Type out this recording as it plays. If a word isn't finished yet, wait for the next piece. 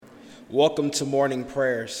Welcome to morning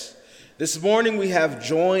prayers. This morning we have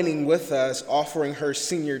joining with us, offering her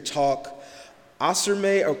senior talk,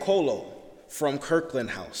 Osaremen Okolo from Kirkland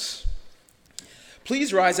House.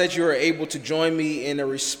 Please rise as you are able to join me in a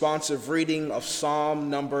responsive reading of Psalm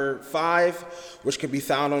number 5, which can be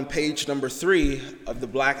found on page number 3 of the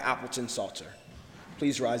Black Appleton Psalter.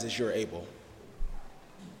 Please rise as you are able.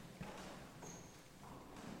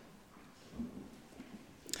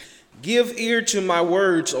 Give ear to my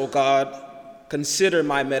words, O God. Consider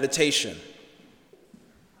my meditation.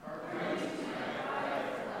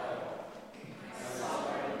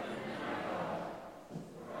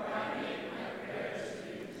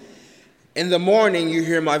 In the morning you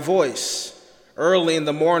hear my voice. Early in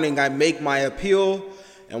the morning I make my appeal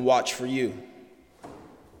and watch for you.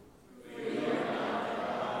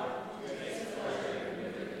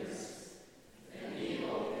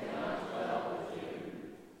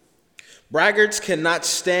 Braggarts cannot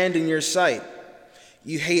stand in your sight.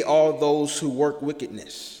 You hate all those who work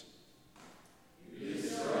wickedness. You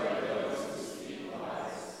destroy those who speak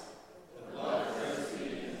lies. The bloodthirsty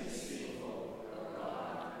and deceitful, O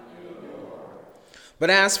God, you adore. But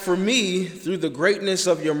as for me, through the greatness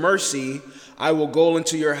of your mercy, I will go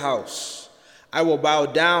into your house. I will bow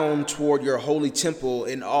down toward your holy temple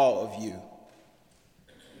in awe of you.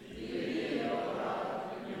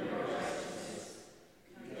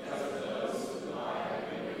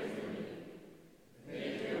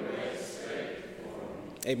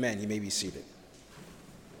 Amen. You may be seated.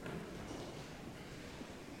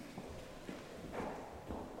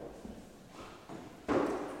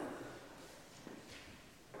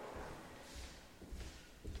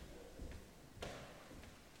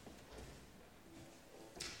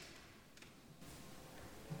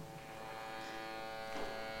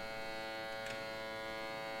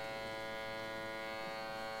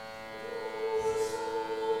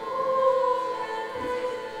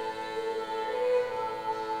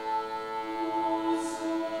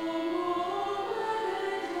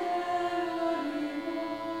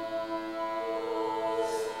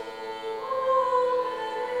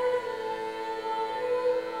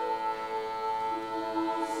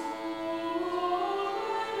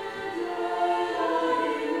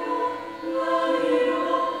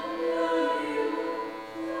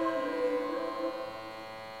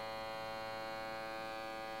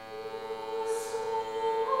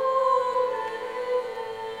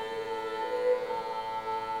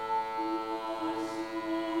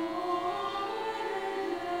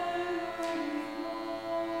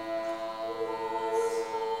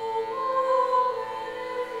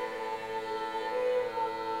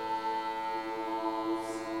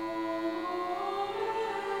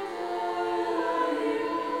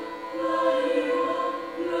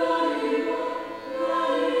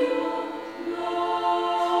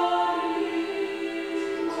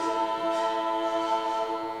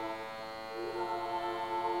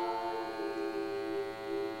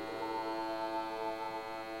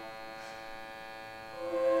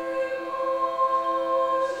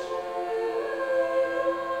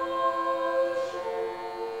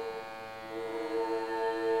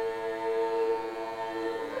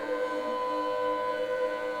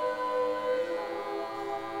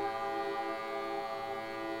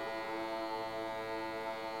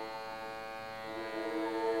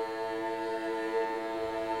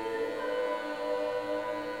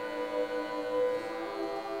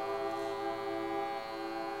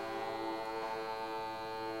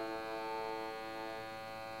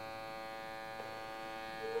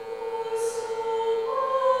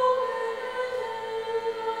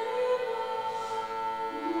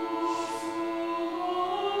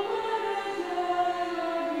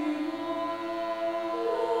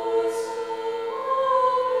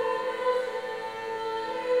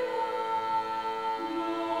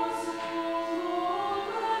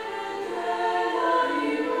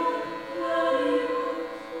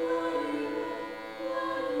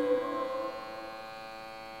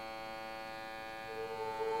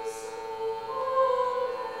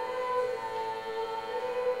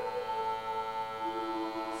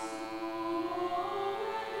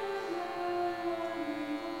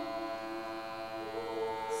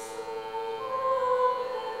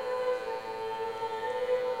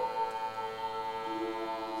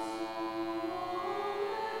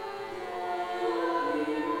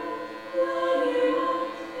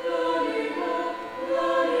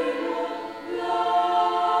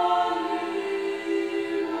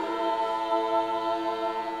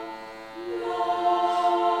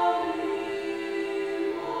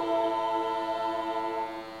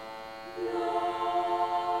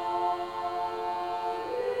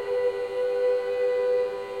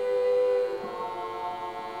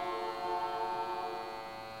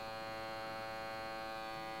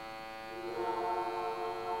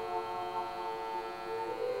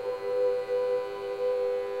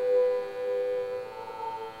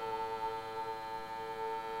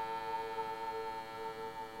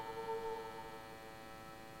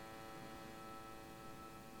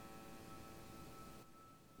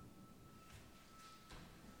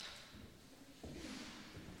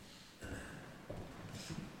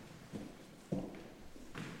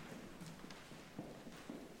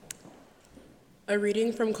 A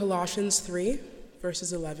reading from Colossians 3,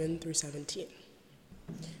 verses 11 through 17.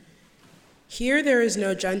 Here there is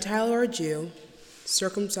no Gentile or Jew,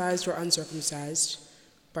 circumcised or uncircumcised,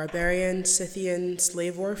 barbarian, Scythian,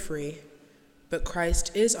 slave or free, but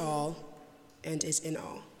Christ is all and is in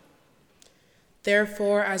all.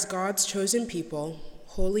 Therefore, as God's chosen people,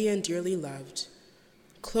 holy and dearly loved,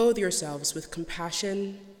 clothe yourselves with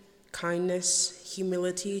compassion, kindness,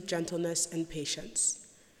 humility, gentleness, and patience.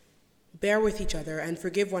 Bear with each other and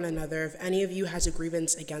forgive one another if any of you has a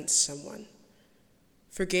grievance against someone.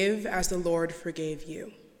 Forgive as the Lord forgave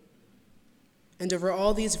you. And over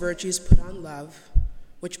all these virtues put on love,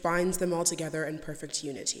 which binds them all together in perfect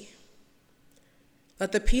unity.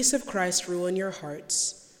 Let the peace of Christ rule in your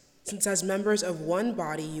hearts, since as members of one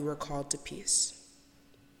body you were called to peace.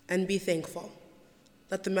 And be thankful.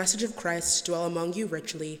 Let the message of Christ dwell among you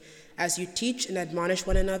richly, as you teach and admonish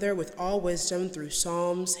one another with all wisdom through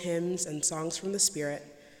psalms, hymns, and songs from the Spirit,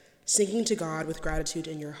 singing to God with gratitude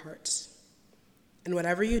in your hearts. And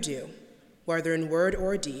whatever you do, whether in word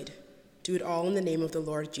or deed, do it all in the name of the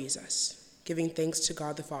Lord Jesus, giving thanks to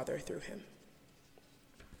God the Father through him.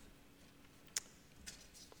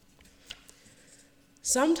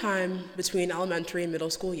 Sometime between elementary and middle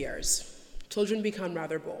school years, children become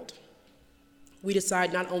rather bold. We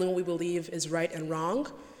decide not only what we believe is right and wrong,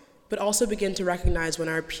 but also begin to recognize when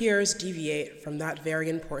our peers deviate from that very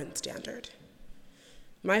important standard.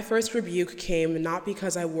 My first rebuke came not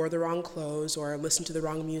because I wore the wrong clothes or listened to the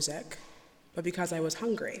wrong music, but because I was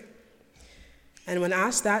hungry. And when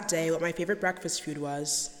asked that day what my favorite breakfast food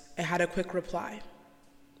was, I had a quick reply: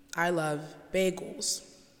 I love bagels.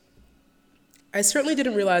 I certainly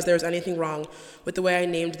didn't realize there was anything wrong with the way I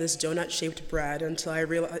named this donut-shaped bread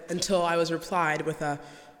until I was replied with a,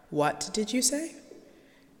 "What did you say?"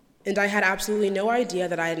 And I had absolutely no idea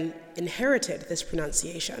that I had inherited this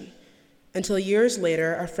pronunciation, until years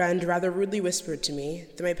later a friend rather rudely whispered to me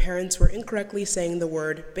that my parents were incorrectly saying the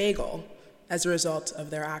word bagel as a result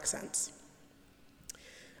of their accents.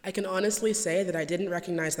 I can honestly say that I didn't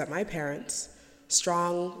recognize that my parents,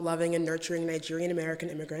 strong, loving, and nurturing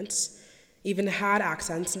Nigerian-American immigrants, even had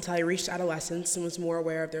accents until I reached adolescence and was more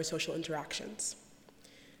aware of their social interactions.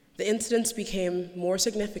 The incidents became more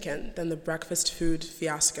significant than the breakfast food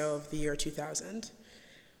fiasco of the year 2000.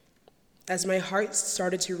 As my heart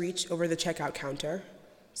started to reach over the checkout counter,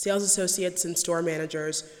 sales associates and store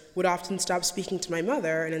managers would often stop speaking to my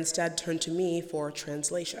mother and instead turn to me for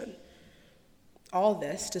translation. All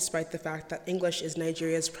this despite the fact that English is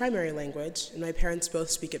Nigeria's primary language and my parents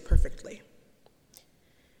both speak it perfectly.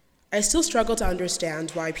 I still struggle to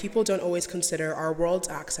understand why people don't always consider our world's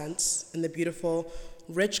accents and the beautiful,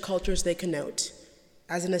 rich cultures they connote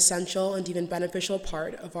as an essential and even beneficial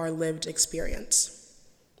part of our lived experience,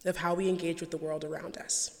 of how we engage with the world around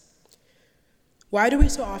us. Why do we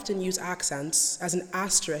so often use accents as an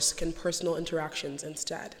asterisk in personal interactions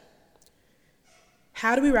instead?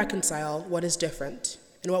 How do we reconcile what is different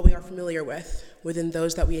and what we are familiar with within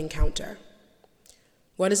those that we encounter?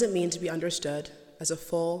 What does it mean to be understood as a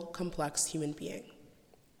full, complex human being?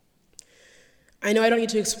 I know I don't need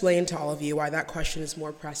to explain to all of you why that question is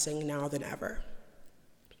more pressing now than ever.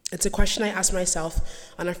 It's a question I asked myself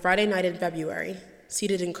on a Friday night in February,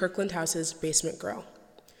 seated in Kirkland House's basement grill.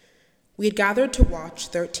 We had gathered to watch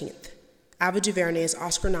 13th, Ava DuVernay's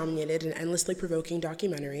Oscar-nominated and endlessly provoking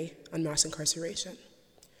documentary on mass incarceration.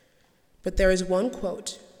 But there is one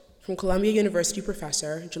quote from Columbia University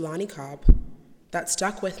professor Jelani Cobb that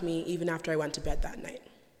stuck with me even after I went to bed that night.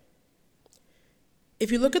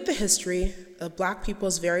 If you look at the history of Black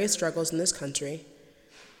people's various struggles in this country,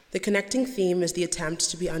 the connecting theme is the attempt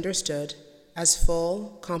to be understood as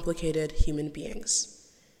full, complicated human beings.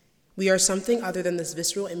 We are something other than this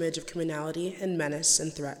visceral image of criminality and menace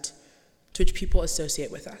and threat to which people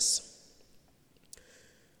associate with us.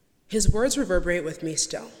 His words reverberate with me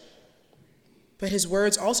still, but his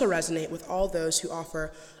words also resonate with all those who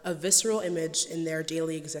offer a visceral image in their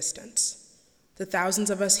daily existence. The thousands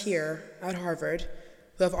of us here at Harvard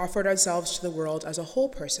who have offered ourselves to the world as a whole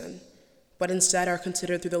person, but instead are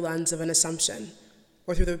considered through the lens of an assumption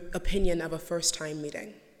or through the opinion of a first-time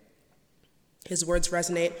meeting. His words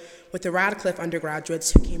resonate with the Radcliffe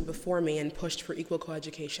undergraduates who came before me and pushed for equal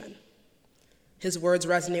coeducation. His words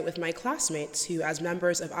resonate with my classmates who, as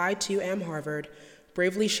members of I Too Am Harvard,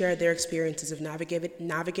 bravely shared their experiences of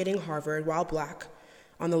navigating Harvard while Black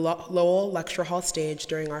on the Lowell Lecture Hall stage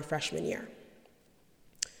during our freshman year.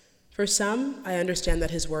 For some, I understand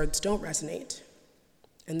that his words don't resonate,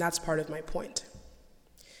 and that's part of my point.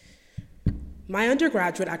 My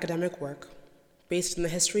undergraduate academic work, based in the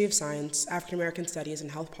history of science, African American studies, and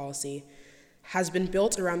health policy, has been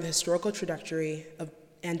built around the historical trajectory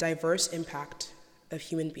and diverse impact of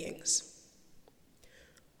human beings.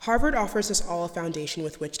 Harvard offers us all a foundation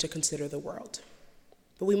with which to consider the world,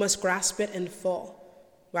 but we must grasp it in full,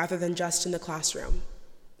 rather than just in the classroom,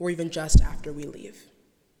 or even just after we leave.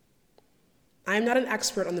 I am not an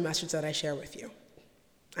expert on the message that I share with you.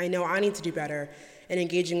 I know I need to do better in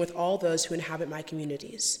engaging with all those who inhabit my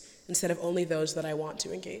communities, instead of only those that I want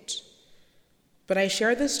to engage. But I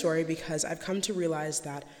share this story because I've come to realize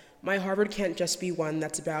that my Harvard can't just be one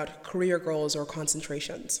that's about career goals or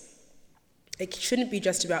concentrations. It shouldn't be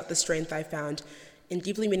just about the strength I found in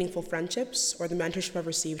deeply meaningful friendships or the mentorship I've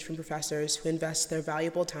received from professors who invest their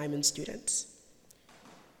valuable time in students.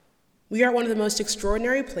 We are one of the most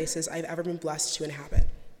extraordinary places I've ever been blessed to inhabit.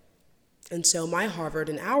 And so my Harvard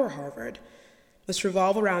and our Harvard must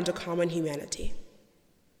revolve around a common humanity.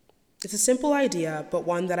 It's a simple idea, but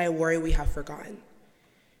one that I worry we have forgotten.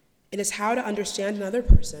 It is how to understand another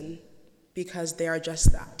person because they are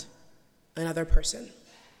just that, another person,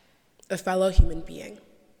 a fellow human being.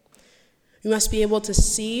 We must be able to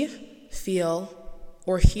see, feel,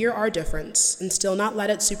 or hear our difference and still not let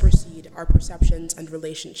it supersede our perceptions and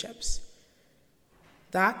relationships.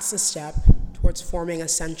 That's a step towards forming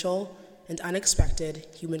essential and unexpected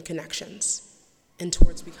human connections and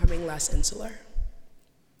towards becoming less insular.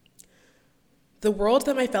 The world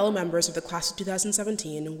that my fellow members of the class of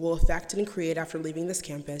 2017 will affect and create after leaving this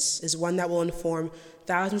campus is one that will inform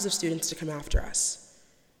thousands of students to come after us.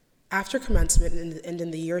 After commencement and in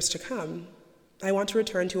the years to come, I want to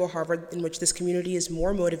return to a Harvard in which this community is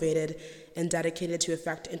more motivated and dedicated to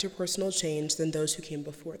effect interpersonal change than those who came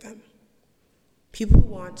before them. People who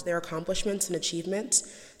want their accomplishments and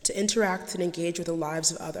achievements to interact and engage with the lives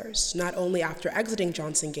of others, not only after exiting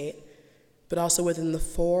Johnson Gate, but also within the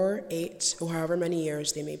 4, 8, or however many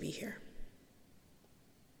years they may be here.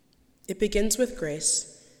 It begins with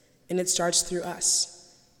grace, and it starts through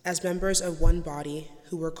us, as members of one body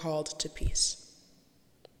who were called to peace.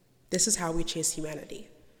 This is how we chase humanity,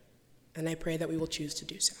 and I pray that we will choose to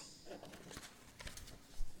do so.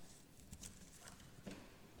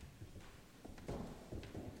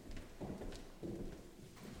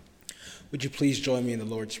 Would you please join me in the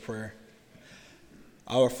Lord's Prayer?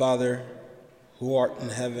 Our Father, who art in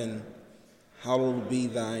heaven, hallowed be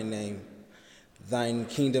thy name. Thine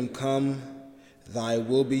kingdom come, thy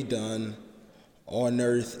will be done, on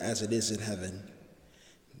earth as it is in heaven.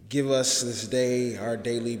 Give us this day our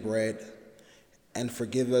daily bread, and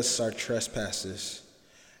forgive us our trespasses,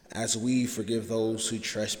 as we forgive those who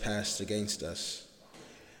trespass against us.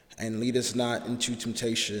 And lead us not into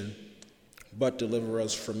temptation, but deliver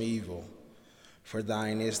us from evil. For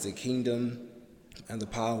thine is the kingdom, and the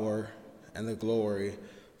power, and the glory,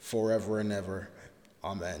 forever and ever.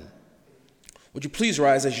 Amen. Would you please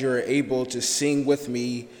rise as you're able to sing with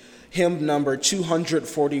me hymn number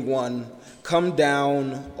 241, Come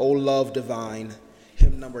Down, O Love Divine,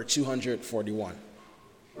 hymn number 241.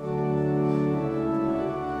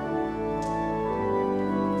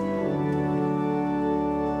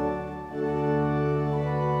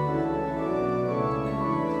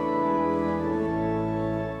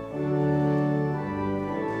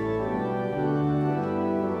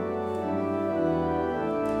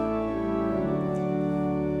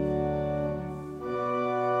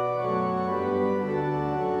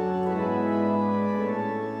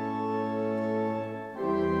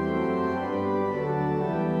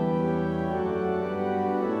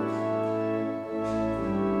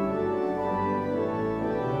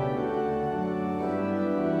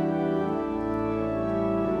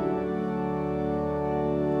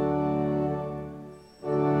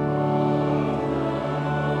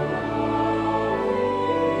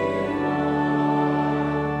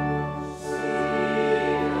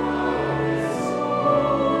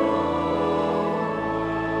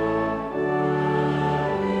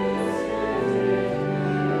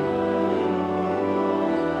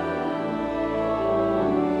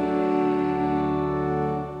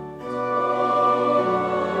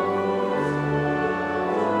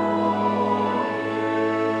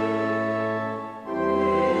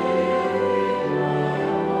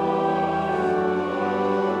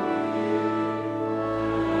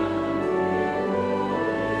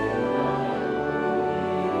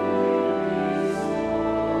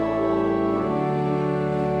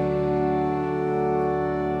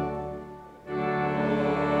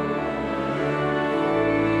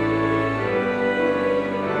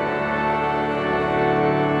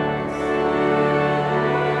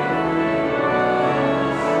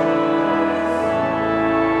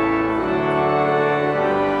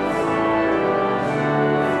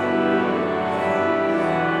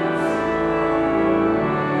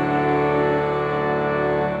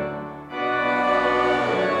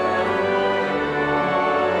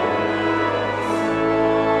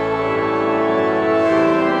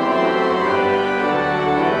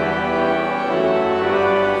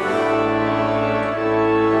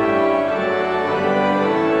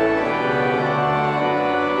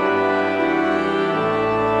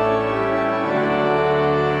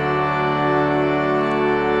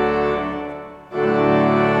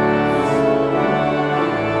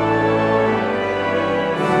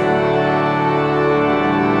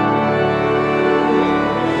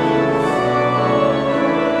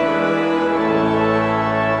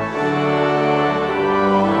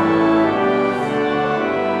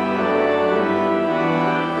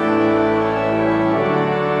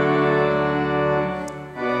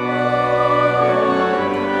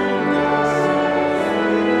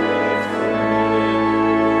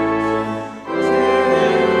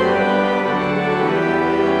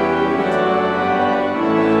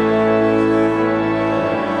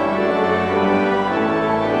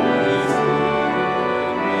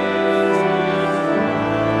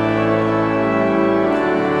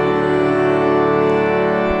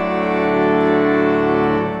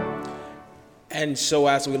 And so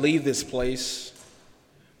as we leave this place,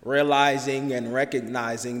 realizing and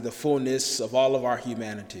recognizing the fullness of all of our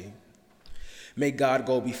humanity, may God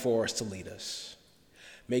go before us to lead us.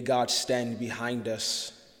 May God stand behind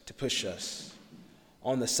us to push us,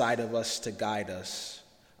 on the side of us to guide us,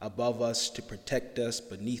 above us to protect us,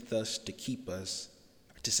 beneath us to keep us,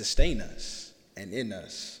 to sustain us, and in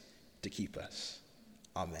us to keep us.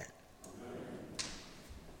 Amen.